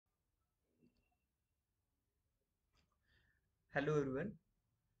Hello everyone,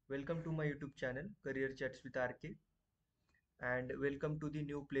 welcome to my YouTube channel Career Chats with RK and welcome to the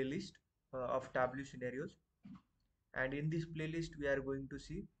new playlist of Tableau scenarios. And in this playlist, we are going to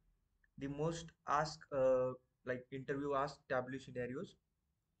see the most asked like interview asked Tableau scenarios.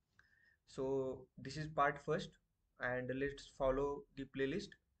 So this is part first, and let's follow the playlist.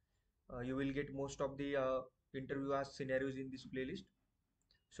 You will get most of the interview asked scenarios in this playlist.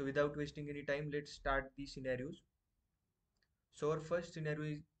 So without wasting any time, let's start the scenarios. So our first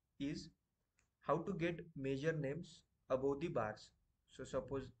scenario is how to get measure names above the bars. So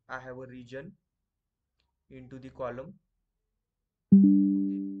suppose I have a region into the column,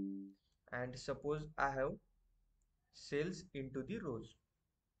 okay, and suppose I have cells into the rows,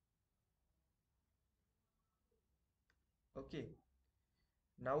 okay.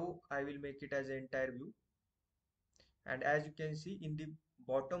 Now I will make it as an entire view, and as you can see in the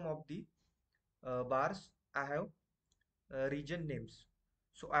bottom of the bars I have region names.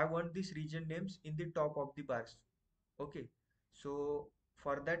 So I want these region names in the top of the bars, okay. So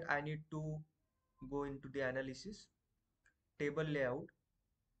for that I need to go into the analysis, table layout,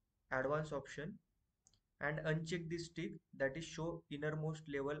 advanced option, and uncheck this tick that is show innermost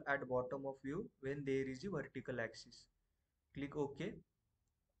level at bottom of view when there is a vertical axis. Click OK.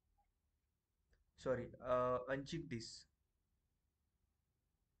 Sorry, uncheck this.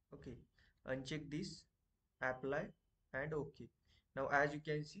 Okay, uncheck this, apply, and OK. Now as you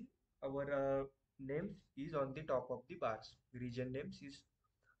can see, our names is on the top of the bars. Region names is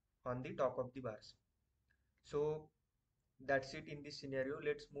on the top of the bars. So that's it in this scenario.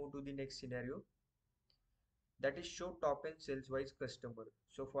 Let's move to the next scenario. That is show top and sales wise customer.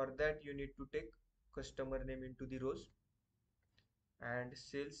 So for that you need to take customer name into the rows and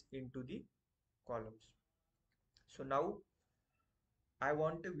sales into the columns. So now I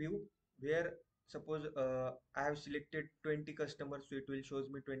want a view where suppose I have selected 20 customers, so it will shows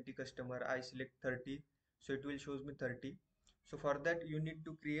me 20 customer. I select 30, so it will shows me 30. So for that you need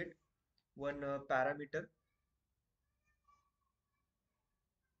to create one parameter.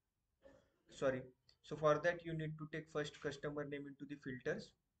 Sorry. So for that you need to take first customer name into the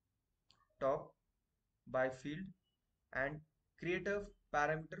filters, top, by field, and create a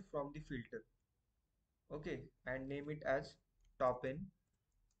parameter from the filter, okay, and name it as top n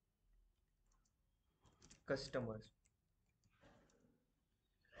customers.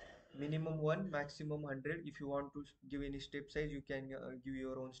 Minimum 1, maximum 100. If you want to give any step size, you can give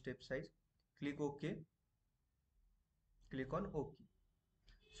your own step size. Click OK. Click on OK.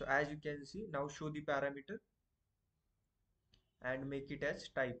 So as you can see, now show the parameter and make it as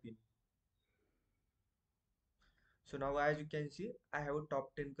type in. So now as you can see, I have a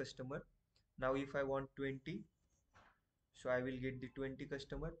top 10 customer. Now if I want 20, so I will get the 20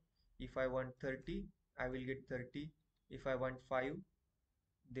 customer. If I want 30, I will get 30. If I want 5,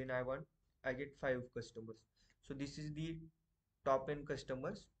 then I get 5 customers. So this is the top n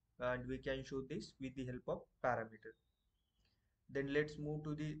customers, and we can show this with the help of parameter. Then let's move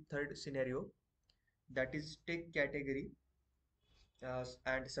to the third scenario, that is take category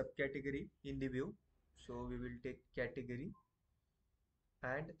and subcategory in the view. So we will take category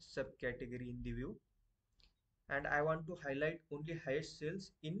and subcategory in the view, and I want to highlight only highest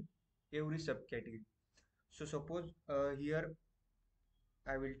sales in every subcategory. So suppose here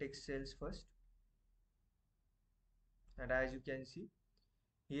I will take sales first, and as you can see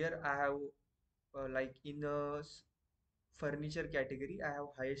here I have like in a furniture category I have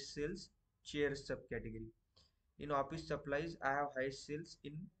highest sales chairs subcategory. In office supplies I have highest sales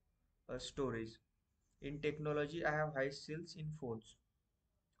in storage. In technology I have highest sales in phones.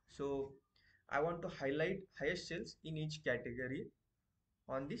 So I want to highlight highest sales in each category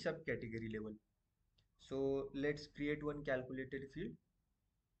on the subcategory level. So let's create one calculated field,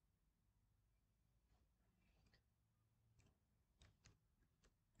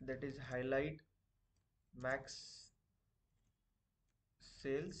 that is highlight max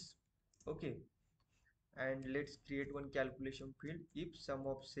sales, okay. And let's create one calculation field if sum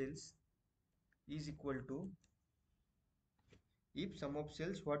of sales is equal to, if sum of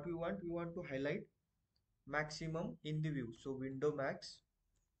sales, what we want to highlight maximum in the view. So window max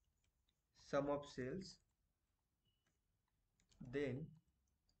sum of sales, then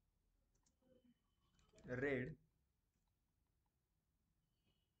red,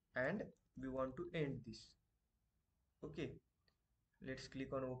 and we want to end this, okay. Let's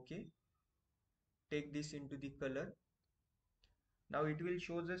click on OK. Take this into the color. Now it will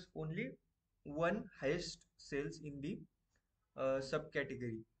shows us only one highest sales in the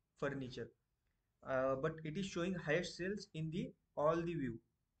subcategory furniture, but it is showing highest sales in the all the view.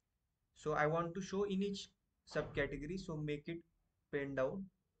 So I want to show in each subcategory, so make it pen down,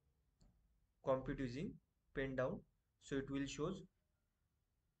 compute using pen down, so it will shows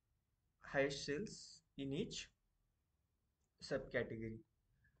highest sales in each subcategory.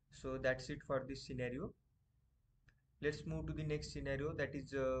 So that's it for this scenario. Let's move to the next scenario, that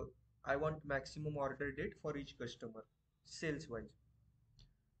is I want maximum order date for each customer sales wise.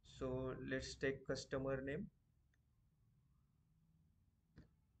 So let's take customer name,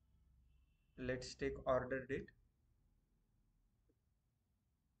 let's take order date,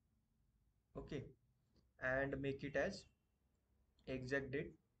 okay, and make it as exact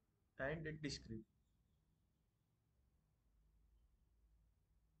date and discrete.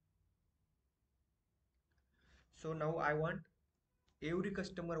 So now I want every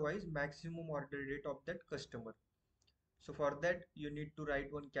customer wise maximum order date of that customer. So for that you need to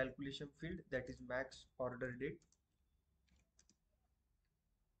write one calculation field, that is max order date,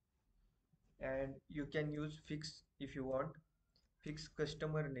 and you can use fix if you want, fix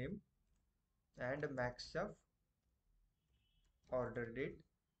customer name and max of order date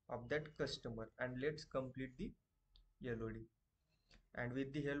of that customer, and let's complete the LOD. And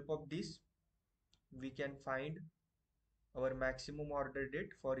with the help of this we can find our maximum order date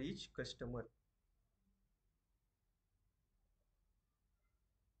for each customer.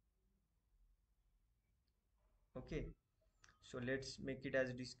 Okay, so let's make it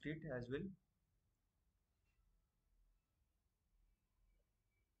as discrete as well.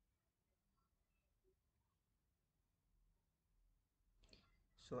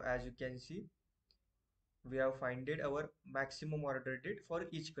 So as you can see, we have finded our maximum order date for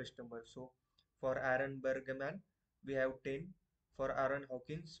each customer. So for Aaron Bergman we have 10, for Aaron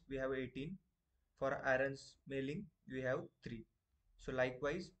Hawkins we have 18, for Aaron's mailing we have 3. So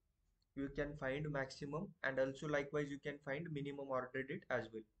likewise you can find maximum, and also likewise you can find minimum order date as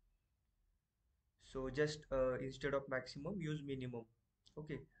well. So just instead of maximum use minimum.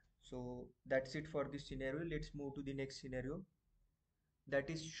 Okay, so that's it for this scenario. Let's move to the next scenario, that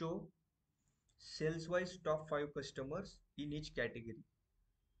is show sales wise top 5 customers in each category.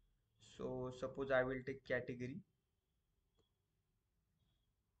 So suppose I will take category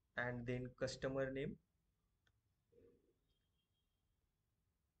and then customer name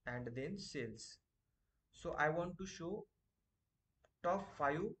and then sales. So I want to show top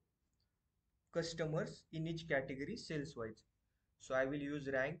 5 customers in each category sales wise. So I will use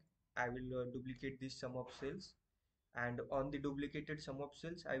rank, I will duplicate this sum of sales, and on the duplicated sum of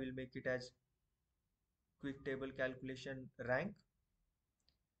sales I will make it as quick table calculation rank.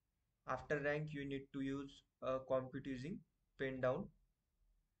 After rank you need to use compute using pen down,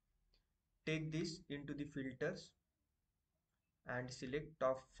 take this into the filters and select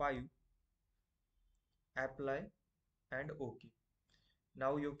top 5, apply and OK.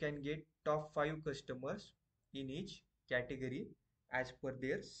 Now you can get top 5 customers in each category as per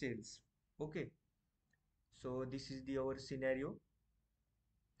their sales. Okay, so this is the our scenario,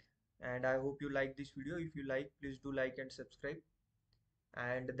 and I hope you like this video. If you like, please do like and subscribe,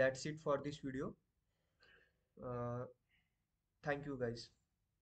 and that's it for this video. uh, Thank you guys.